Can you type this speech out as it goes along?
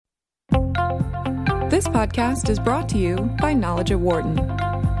This podcast is brought to you by Knowledge at Wharton.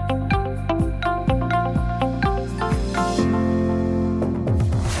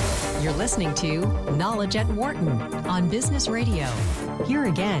 You're listening to Knowledge at Wharton on Business Radio. Here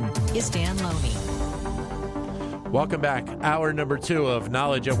again is Dan Loney. Welcome back. Hour number 2 of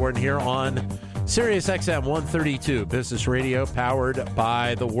Knowledge at Wharton here on Sirius XM 132, Business Radio, powered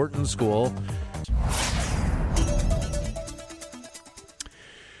by the Wharton School.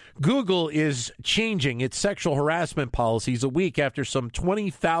 Google is changing its sexual harassment policies a week after some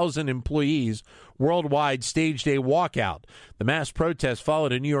 20,000 employees worldwide staged a walkout. The mass protest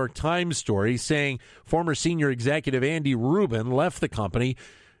followed a New York Times story saying former senior executive Andy Rubin left the company,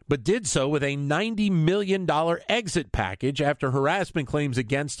 but did so with a $90 million exit package after harassment claims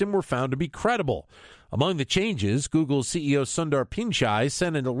against him were found to be credible. Among the changes, Google's CEO Sundar Pichai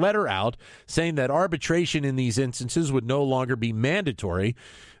sent a letter out saying that arbitration in these instances would no longer be mandatory.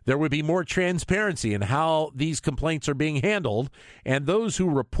 There would be more transparency in how these complaints are being handled, and those who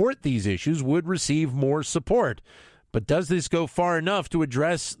report these issues would receive more support. But does this go far enough to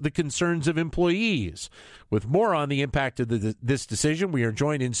address the concerns of employees? With more on the impact of this decision, we are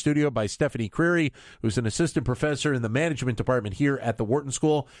joined in studio by Stephanie Creary, who's an assistant professor in the management department here at the Wharton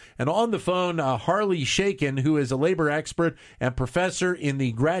School. And on the phone, Harley Shaken, who is a labor expert and professor in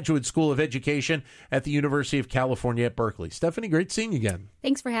the Graduate School of Education at the University of California at Berkeley. Stephanie, great seeing you again.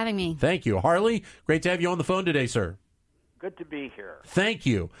 Thanks for having me. Thank you. Harley, great to have you on the phone today, sir. Good to be here. Thank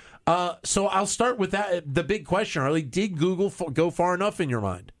you. So I'll start with that. The big question, Harley, did Google go far enough in your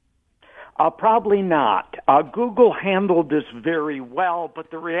mind? Probably not. Google handled this very well, but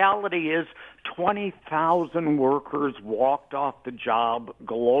the reality is 20,000 workers walked off the job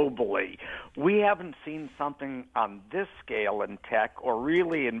globally. We haven't seen something on this scale in tech, or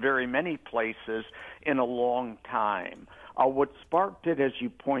really in very many places, in a long time. What sparked it, as you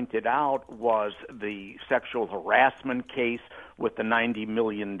pointed out, was the sexual harassment case with the $90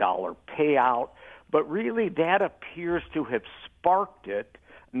 million payout. But really, that appears to have sparked it,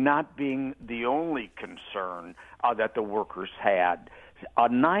 not being the only concern that the workers had.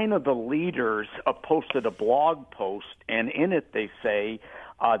 9 of the leaders posted a blog post, and in it they say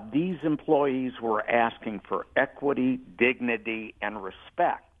these employees were asking for equity, dignity, and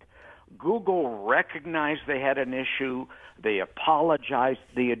respect. Google recognized they had an issue. They apologized.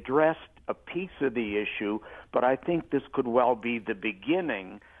 They addressed a piece of the issue, but I think this could well be the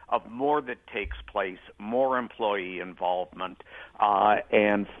beginning of more that takes place, more employee involvement,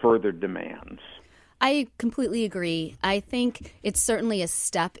 and further demands. I completely agree. I think it's certainly a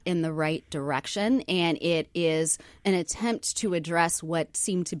step in the right direction, and it is an attempt to address what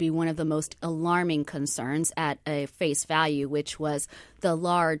seemed to be one of the most alarming concerns at a face value, which was the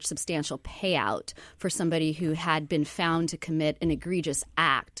large, substantial payout for somebody who had been found to commit an egregious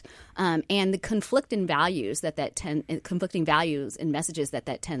act, and the conflicting values and messages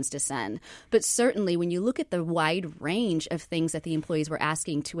that tends to send. But certainly, when you look at the wide range of things that the employees were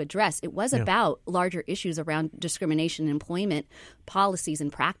asking to address, it was about larger issues around discrimination in employment policies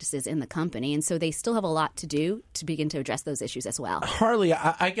and practices in the company, and so they still have a lot to do to begin to address those issues as well. Harley,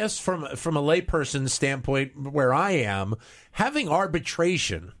 I guess from a layperson's standpoint, where I am, having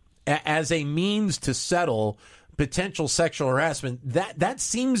arbitration as a means to settle potential sexual harassment, that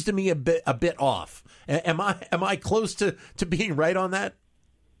seems to me a bit off. Am I close to being right on that?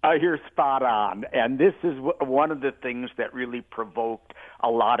 You're spot on, and this is one of the things that really provoked a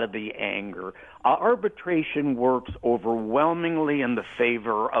lot of the anger. Arbitration works overwhelmingly in the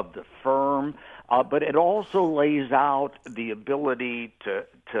favor of the firm, but it also lays out the ability to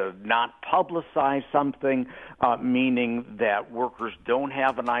not publicize something, meaning that workers don't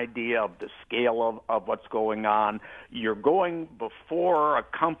have an idea of the scale of what's going on. You're going before a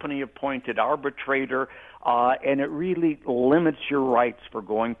company-appointed arbitrator, and it really limits your rights for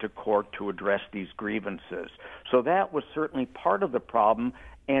going to court to address these grievances. So that was certainly part of the problem,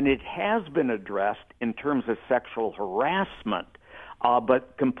 and it has been addressed in terms of sexual harassment.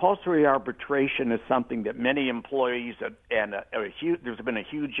 But compulsory arbitration is something that many employees, and there's been a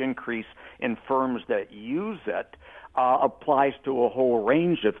huge increase in firms that use it, applies to a whole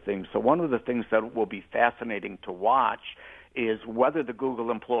range of things. So one of the things that will be fascinating to watch is whether the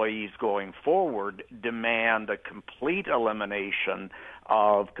Google employees going forward demand a complete elimination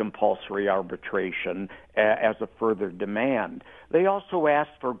of compulsory arbitration as a further demand. They also ask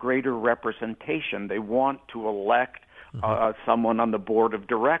for greater representation. They want to elect someone on the board of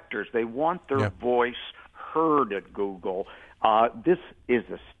directors. They want their voice heard at Google. This is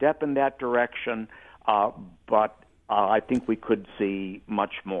a step in that direction, but I think we could see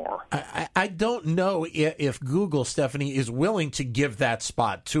much more. I don't know if Google, Stephanie, is willing to give that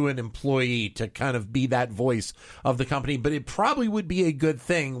spot to an employee to kind of be that voice of the company, but it probably would be a good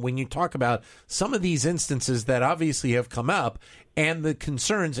thing when you talk about some of these instances that obviously have come up and the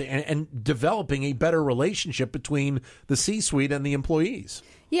concerns and developing a better relationship between the C-suite and the employees.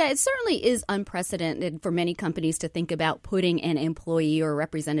 Yeah, it certainly is unprecedented for many companies to think about putting an employee or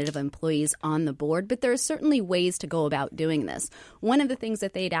representative employees on the board, but there are certainly ways to go about doing this. One of the things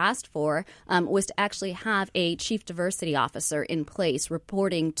that they'd asked for was to actually have a chief diversity officer in place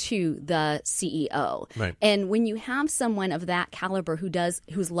reporting to the CEO. Right. And when you have someone of that caliber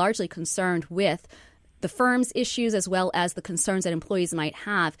who's largely concerned with the firm's issues as well as the concerns that employees might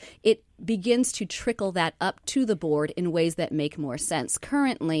have, it begins to trickle that up to the board in ways that make more sense.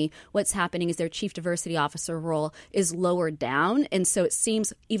 Currently, what's happening is their chief diversity officer role is lowered down, and so it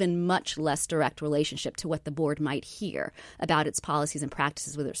seems even much less direct relationship to what the board might hear about its policies and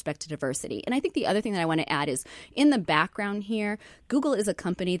practices with respect to diversity. And I think the other thing that I want to add is, in the background here, Google is a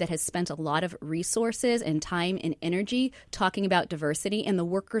company that has spent a lot of resources and time and energy talking about diversity, and the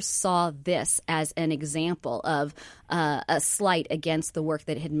workers saw this as an example of a slight against the work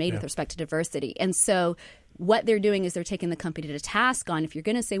that it had made with respect to diversity. And so what they're doing is they're taking the company to task on, if you're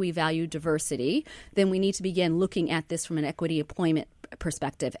going to say we value diversity, then we need to begin looking at this from an equity employment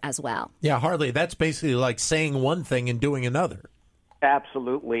perspective as well. Yeah, Harley, that's basically like saying one thing and doing another.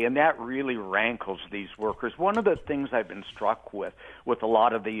 Absolutely, and that really rankles these workers. One of the things I've been struck with a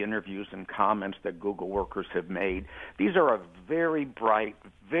lot of the interviews and comments that Google workers have made, these are a very bright,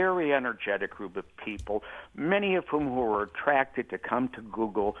 very energetic group of people, many of whom who are attracted to come to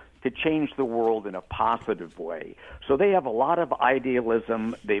Google to change the world in a positive way. So they have a lot of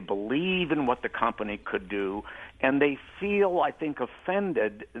idealism, they believe in what the company could do, and they feel, I think,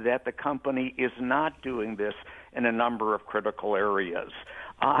 offended that the company is not doing this in a number of critical areas.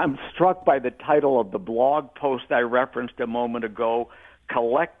 I'm struck by the title of the blog post I referenced a moment ago,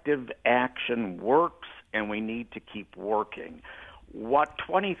 Collective Action Works, and we need to keep working. What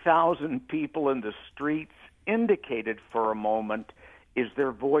 20,000 people in the streets indicated for a moment is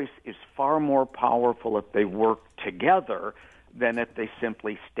their voice is far more powerful if they work together than if they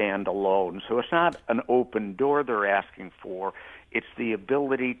simply stand alone. So it's not an open door they're asking for. It's the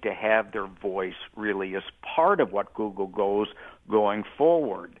ability to have their voice really as part of what Google goes going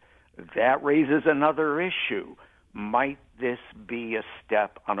forward. That raises another issue. Might this be a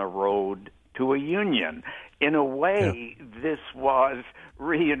step on a road to a union? In a way, this was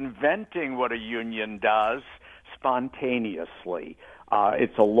reinventing what a union does spontaneously.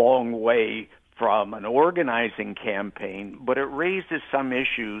 It's a long way from an organizing campaign, but it raises some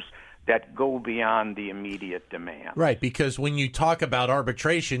issues that go beyond the immediate demand. Right, because when you talk about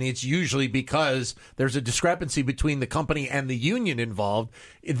arbitration, it's usually because there's a discrepancy between the company and the union involved.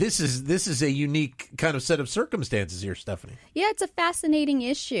 This is a unique kind of set of circumstances here, Stephanie. Yeah, it's a fascinating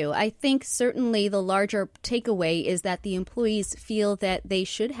issue. I think certainly the larger takeaway is that the employees feel that they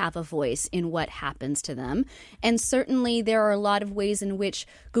should have a voice in what happens to them. And certainly there are a lot of ways in which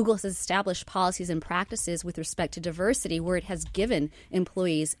Google has established policies and practices with respect to diversity where it has given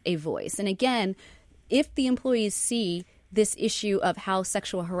employees a voice. And again, if the employees see this issue of how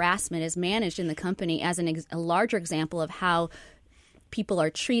sexual harassment is managed in the company as a larger example of how people are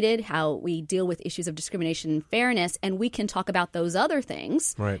treated, how we deal with issues of discrimination and fairness, and we can talk about those other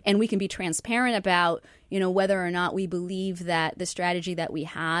things, right, and we can be transparent about, whether or not we believe that the strategy that we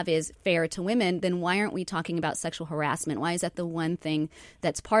have is fair to women, then why aren't we talking about sexual harassment? Why is that the one thing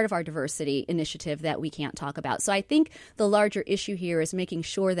that's part of our diversity initiative that we can't talk about? So I think the larger issue here is making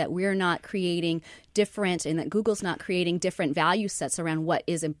sure that we're not creating different, and that Google's not creating different value sets around what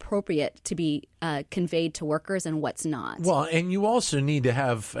is appropriate to be conveyed to workers and what's not. Well, and you also need to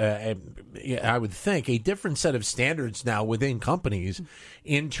have, I would think, a different set of standards now within companies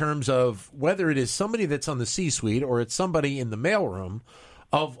in terms of whether it is somebody that's on the C-suite or it's somebody in the mailroom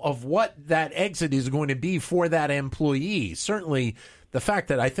of what that exit is going to be for that employee. Certainly the fact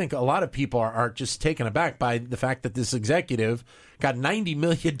that I think a lot of people are just taken aback by the fact that this executive got $90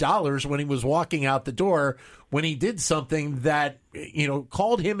 million when he was walking out the door when he did something that,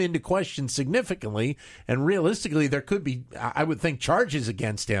 called him into question significantly. And realistically, there could be, I would think, charges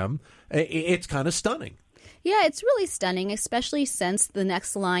against him. It's kind of stunning. Yeah, it's really stunning, especially since the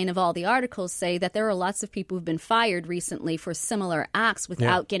next line of all the articles say that there are lots of people who've been fired recently for similar acts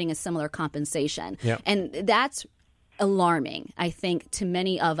without getting a similar compensation. Yeah. And that's alarming, I think, to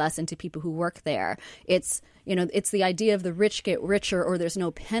many of us and to people who work there. It's the idea of the rich get richer or there's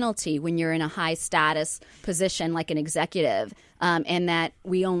no penalty when you're in a high status position like an executive, and that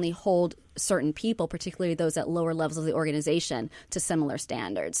we only hold certain people, particularly those at lower levels of the organization, to similar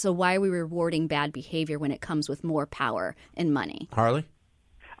standards. So why are we rewarding bad behavior when it comes with more power and money? Harley?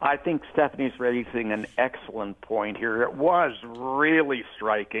 I think Stephanie's raising an excellent point here. It was really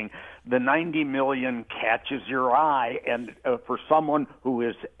striking. The $90 million catches your eye, and for someone who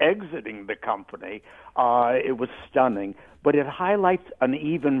is exiting the company, it was stunning. But it highlights an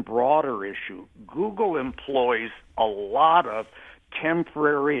even broader issue. Google employs a lot of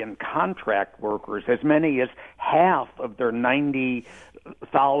temporary and contract workers. As many as half of their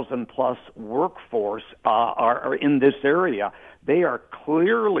 90,000 plus workforce are in this area. They are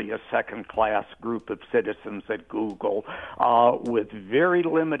clearly a second-class group of citizens at Google with very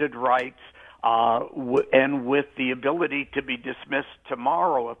limited rights and with the ability to be dismissed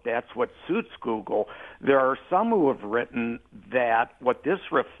tomorrow if that's what suits Google. There are some who have written that what this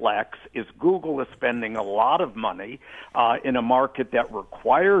reflects is Google is spending a lot of money in a market that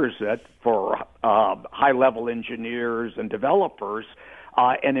requires it for high-level engineers and developers,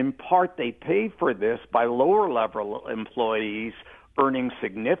 and in part they pay for this by lower-level employees earning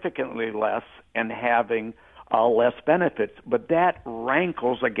significantly less and having less benefits. But that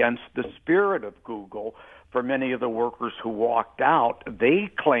rankles against the spirit of Google for many of the workers who walked out. They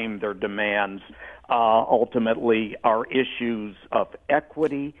claim their demands ultimately are issues of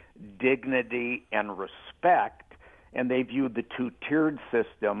equity, dignity, and respect, and they view the two-tiered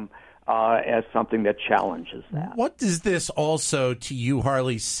system as something that challenges that. What does this also, to you,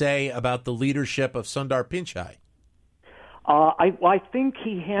 Harley, say about the leadership of Sundar Pichai? I think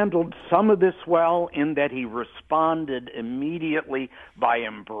he handled some of this well in that he responded immediately by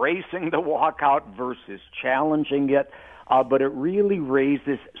embracing the walkout versus challenging it, but it really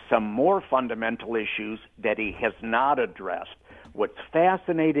raises some more fundamental issues that he has not addressed. What's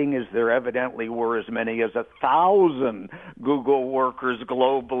fascinating is there evidently were as many as 1,000 Google workers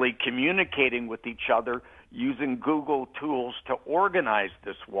globally communicating with each other using Google tools to organize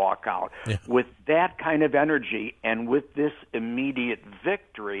this walkout. Yeah. With that kind of energy and with this immediate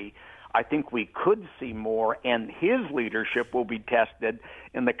victory, I think we could see more, and his leadership will be tested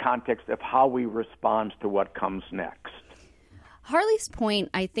in the context of how he responds to what comes next. Harley's point,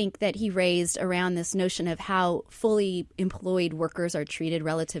 I think, that he raised around this notion of how fully employed workers are treated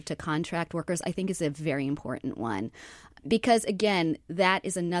relative to contract workers, I think is a very important one. Because, again, that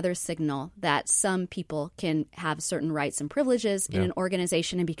is another signal that some people can have certain rights and privileges in an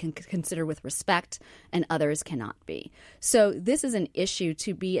organization and be considered with respect, and others cannot be. So this is an issue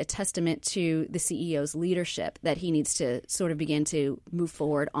to be a testament to the CEO's leadership that he needs to sort of begin to move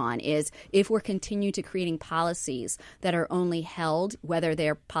forward on, is if we're continuing to creating policies that are only held, whether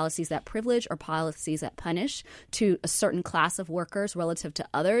they're policies that privilege or policies that punish, to a certain class of workers relative to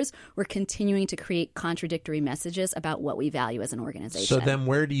others, we're continuing to create contradictory messages about what we value as an organization. So then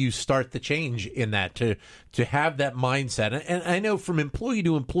where do you start the change in that to have that mindset? And I know from employee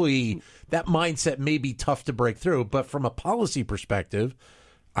to employee, that mindset may be tough to break through, but from a policy perspective,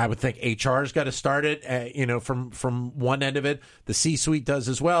 I would think HR's got to start it, from one end of it. The C-suite does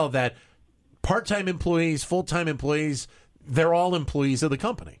as well, that part-time employees, full-time employees, they're all employees of the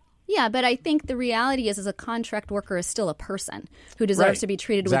company. Yeah, but I think the reality is a contract worker is still a person who deserves to be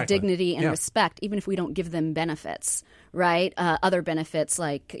treated with dignity and respect, even if we don't give them benefits, right? Other benefits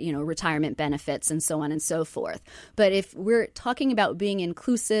like, retirement benefits and so on and so forth. But if we're talking about being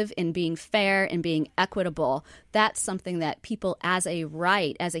inclusive and being fair and being equitable, that's something that people as a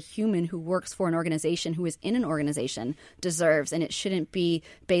right, as a human who works for an organization, who is in an organization, deserves. And it shouldn't be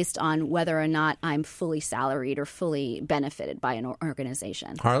based on whether or not I'm fully salaried or fully benefited by an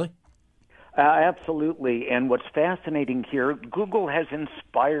organization. Harley? Absolutely. And what's fascinating here, Google has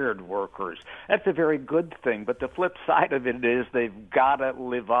inspired workers. That's a very good thing. But the flip side of it is they've got to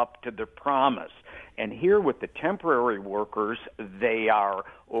live up to the promise. And here with the temporary workers, they are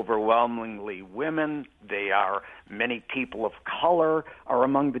overwhelmingly women. They are many people of color are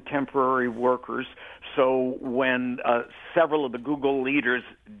among the temporary workers. So when several of the Google leaders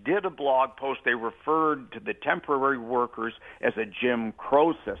did a blog post, they referred to the temporary workers as a Jim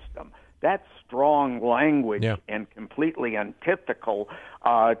Crow system. That's strong language and completely antithetical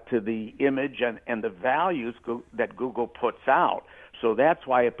to the image and the values that Google puts out. So that's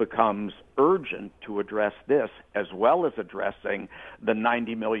why it becomes urgent to address this, as well as addressing the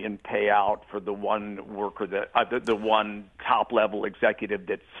 $90 million payout for the one worker, the one top-level executive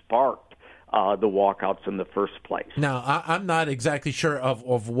that sparked the walkouts in the first place. Now, I'm not exactly sure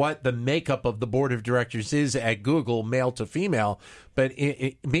of what the makeup of the board of directors is at Google, male to female, but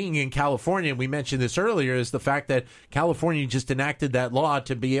being in California, we mentioned this earlier, is the fact that California just enacted that law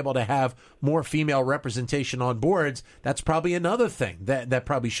to be able to have more female representation on boards. That's probably another thing that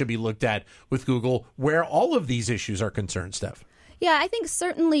probably should be looked at with Google, where all of these issues are concerned, Steph. Yeah, I think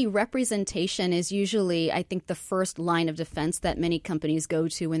certainly representation is usually, I think, the first line of defense that many companies go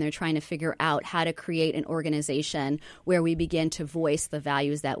to when they're trying to figure out how to create an organization where we begin to voice the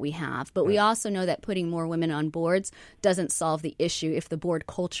values that we have. But we also know that putting more women on boards doesn't solve the issue if the board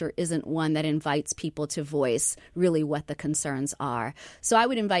culture isn't one that invites people to voice really what the concerns are. So I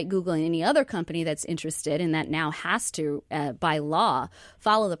would invite Google and any other company that's interested and that now has to, by law,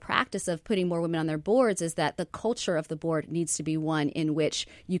 follow the practice of putting more women on their boards, is that the culture of the board needs to be one in which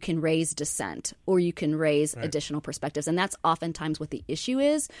you can raise dissent or you can raise additional perspectives. And that's oftentimes what the issue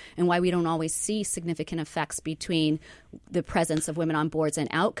is and why we don't always see significant effects between the presence of women on boards and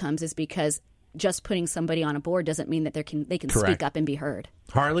outcomes, is because just putting somebody on a board doesn't mean that they can speak up and be heard.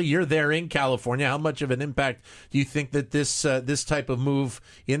 Harley, you're there in California. How much of an impact do you think that this type of move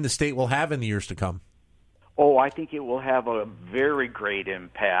in the state will have in the years to come? Oh, I think it will have a very great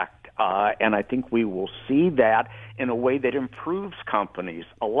impact. And I think we will see that in a way that improves companies.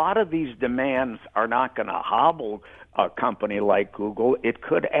 A lot of these demands are not going to hobble a company like Google. It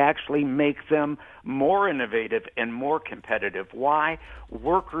could actually make them more innovative and more competitive. Why?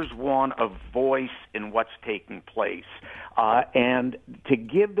 Workers want a voice in what's taking place. And to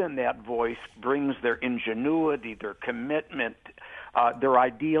give them that voice brings their ingenuity, their commitment, their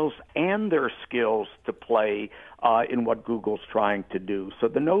ideals, and their skills to play in what Google's trying to do. So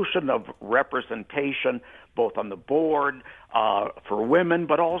the notion of representation, both on the board for women,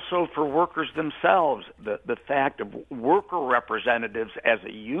 but also for workers themselves, the fact of worker representatives as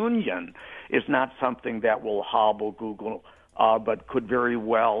a union is not something that will hobble Google, but could very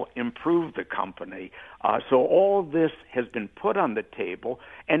well improve the company. So all of this has been put on the table,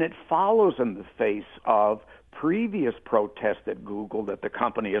 and it follows in the face of previous protests at Google that the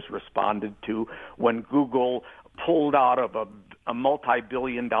company has responded to when Google pulled out of a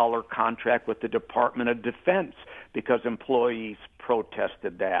multi-billion-dollar contract with the Department of Defense because employees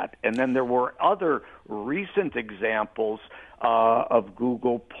protested that. And then there were other recent examples of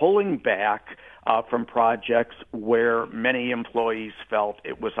Google pulling back from projects where many employees felt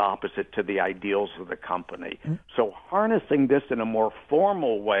it was opposite to the ideals of the company. Mm-hmm. So harnessing this in a more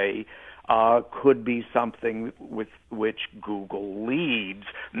formal way could be something with which Google leads,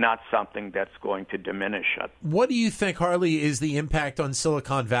 not something that's going to diminish it. What do you think, Harley, is the impact on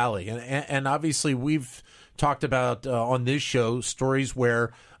Silicon Valley? And obviously we've talked about on this show stories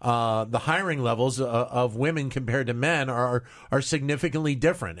where the hiring levels of women compared to men are significantly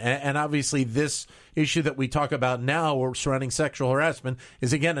different. And obviously this issue that we talk about now surrounding sexual harassment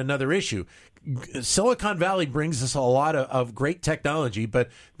is, again, another issue. Silicon Valley brings us a lot of great technology, but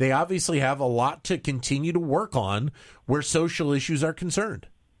they obviously have a lot to continue to work on where social issues are concerned.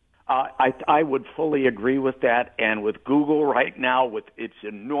 I would fully agree with that. And with Google right now, with its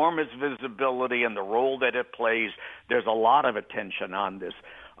enormous visibility and the role that it plays, there's a lot of attention on this.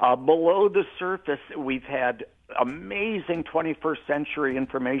 Below the surface, we've had amazing 21st century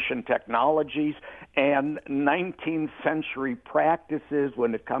information technologies and 19th century practices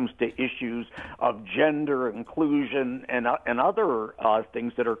when it comes to issues of gender inclusion and other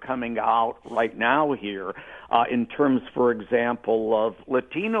things that are coming out right now here. In terms, for example, of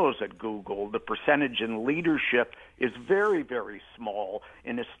Latinos at Google, the percentage in leadership is very, very small.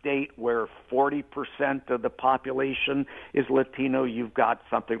 In a state where 40% of the population is Latino, you've got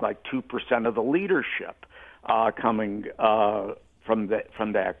something like 2% of the leadership coming from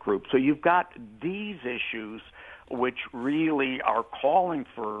that group. So you've got these issues which really are calling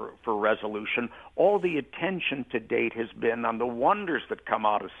for resolution. All the attention to date has been on the wonders that come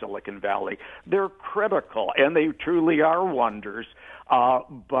out of Silicon Valley. They're critical, and they truly are wonders,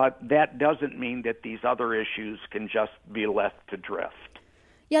 but that doesn't mean that these other issues can just be left to drift.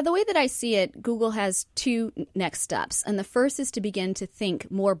 Yeah, the way that I see it, Google has two next steps. And the first is to begin to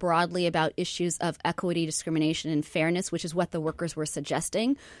think more broadly about issues of equity, discrimination, and fairness, which is what the workers were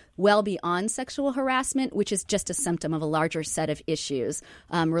suggesting, well beyond sexual harassment, which is just a symptom of a larger set of issues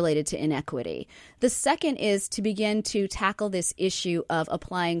related to inequity. The second is to begin to tackle this issue of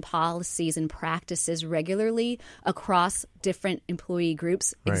applying policies and practices regularly across different employee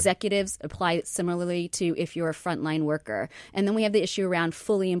groups. Right. Executives apply it similarly to if you're a frontline worker. And then we have the issue around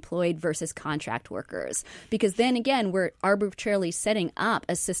fully employed versus contract workers. Because then again, we're arbitrarily setting up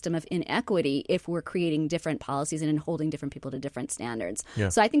a system of inequity if we're creating different policies and holding different people to different standards. Yeah.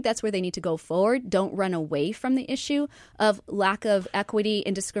 So I think that's where they need to go forward. Don't run away from the issue of lack of equity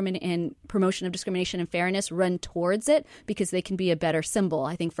and promotion of discrimination and fairness. Run towards it, because they can be a better symbol,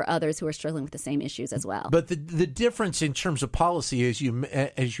 I think, for others who are struggling with the same issues as well. But the difference in terms of policy, as you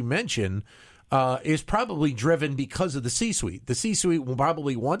mentioned, is probably driven because of the C-suite. The C-suite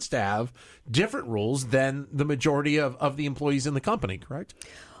probably wants to have different rules than the majority of the employees in the company, correct?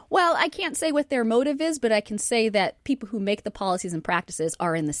 Well, I can't say what their motive is, but I can say that people who make the policies and practices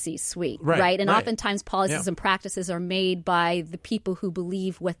are in the C-suite, right? And oftentimes policies and practices are made by the people who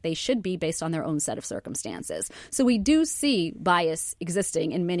believe what they should be based on their own set of circumstances. So we do see bias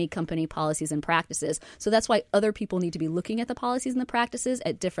existing in many company policies and practices. So that's why other people need to be looking at the policies and the practices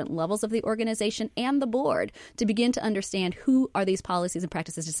at different levels of the organization and the board to begin to understand who are these policies and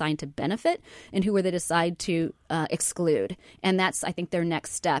practices designed to benefit and who are they decide to exclude. And that's, I think, their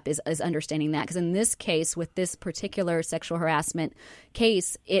next step is understanding that. Because in this case, with this particular sexual harassment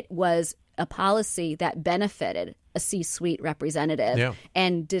case, it was a policy that benefited a C-suite representative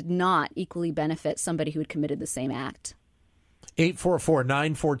and did not equally benefit somebody who had committed the same act.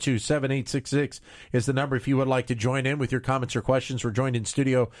 844-942-7866 is the number if you would like to join in with your comments or questions. We're joined in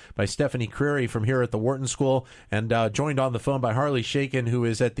studio by Stephanie Creary from here at the Wharton School, and joined on the phone by Harley Shaken, who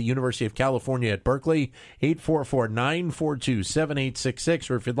is at the University of California at Berkeley. 844-942-7866,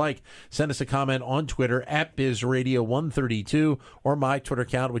 or if you'd like, send us a comment on Twitter at BizRadio132 or my Twitter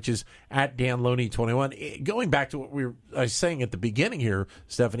account, which is at DanLoney21. Going back to what I was saying at the beginning here,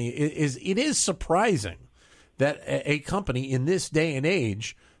 Stephanie, it is surprising that a company in this day and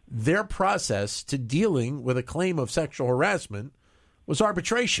age, their process to dealing with a claim of sexual harassment was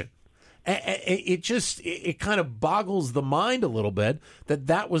arbitration. It kind of boggles the mind a little bit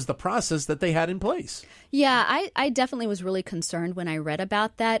that was the process that they had in place. Yeah, I definitely was really concerned when I read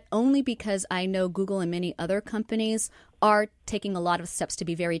about that, only because I know Google and many other companies are taking a lot of steps to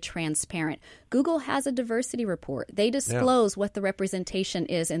be very transparent. Google has a diversity report. They disclose what the representation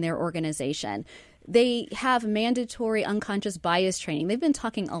is in their organization. They have mandatory unconscious bias training. They've been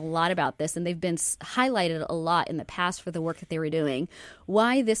talking a lot about this, and they've been highlighted a lot in the past for the work that they were doing.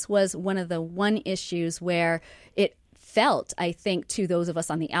 Why this was one of the issues where it felt, I think, to those of us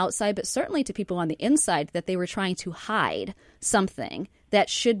on the outside, but certainly to people on the inside, that they were trying to hide something that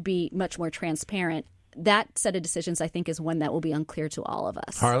should be much more transparent. That set of decisions, I think, is one that will be unclear to all of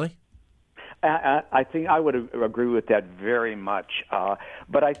us. Harley? I think I would agree with that very much.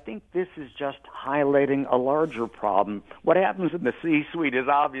 But I think this is just highlighting a larger problem. What happens in the C-suite is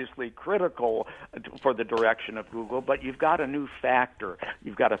obviously critical for the direction of Google, but you've got a new factor.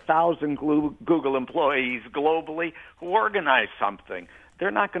 You've got 1,000 Google employees globally who organize something.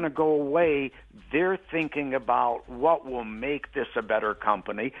 They're not going to go away. They're thinking about what will make this a better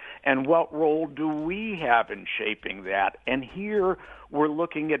company and what role do we have in shaping that. And here we're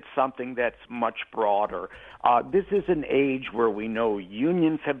looking at something that's much broader. This is an age where we know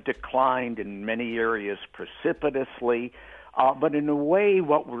unions have declined in many areas precipitously. But in a way,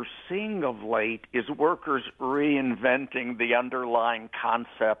 what we're seeing of late is workers reinventing the underlying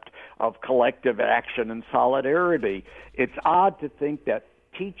concept of collective action and solidarity. It's odd to think that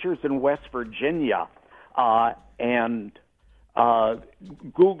teachers in West Virginia and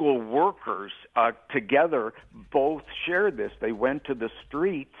Google workers together both share this. They went to the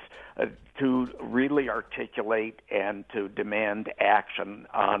streets to really articulate and to demand action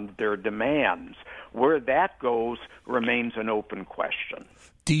on their demands. Where that goes remains an open question.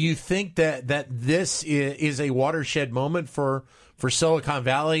 Do you think that this is a watershed moment for Silicon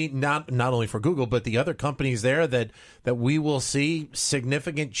Valley, not only for Google, but the other companies there, that we will see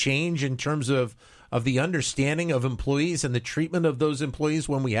significant change in terms of the understanding of employees and the treatment of those employees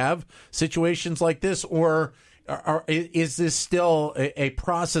when we have situations like this? Or is this still a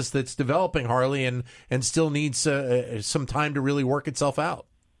process that's developing, Harley, and still needs some time to really work itself out?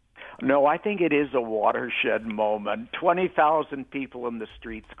 No, I think it is a watershed moment. 20,000 people in the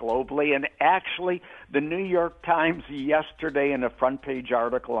streets globally. And actually, the New York Times yesterday, in a front-page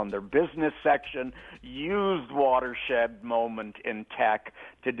article on their business section, used watershed moment in tech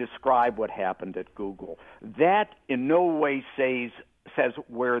to describe what happened at Google. That in no way says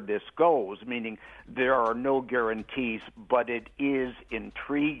where this goes, meaning there are no guarantees, but it is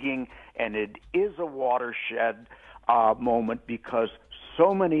intriguing, and it is a watershed moment because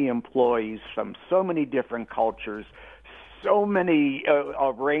so many employees from so many different cultures, so many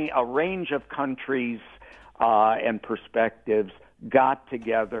a range of countries and perspectives got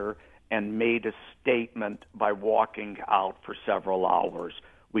together and made a statement by walking out for several hours.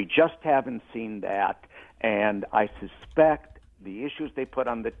 We just haven't seen that, and I suspect the issues they put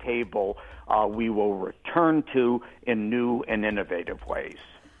on the table we will return to in new and innovative ways.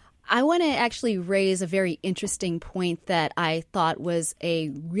 I want to actually raise a very interesting point that I thought was a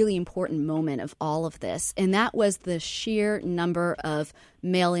really important moment of all of this, and that was the sheer number of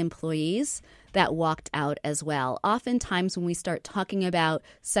male employees that walked out as well. Oftentimes when we start talking about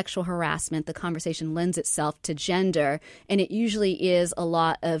sexual harassment, the conversation lends itself to gender, and it usually is a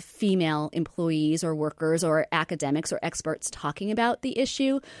lot of female employees or workers or academics or experts talking about the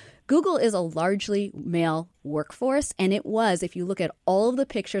issue. Google is a largely male workforce, and it was, if you look at all of the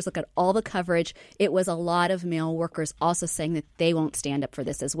pictures, look at all the coverage, it was a lot of male workers also saying that they won't stand up for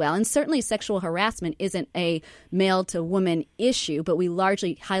this as well. And certainly sexual harassment isn't a male to woman issue, but we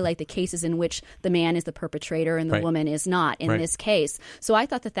largely highlight the cases in which the man is the perpetrator and the woman is not in this case. So I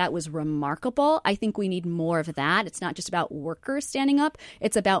thought that that was remarkable. I think we need more of that. It's not just about workers standing up.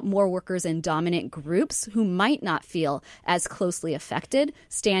 It's about more workers in dominant groups who might not feel as closely affected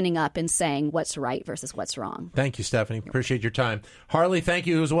standing up and saying what's right versus what's wrong. Thank you, Stephanie. Appreciate your time. Harley, thank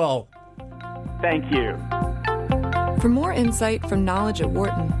you as well. Thank you. For more insight from Knowledge at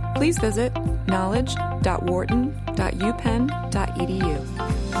Wharton, please visit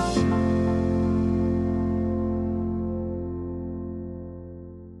knowledge.wharton.upenn.edu.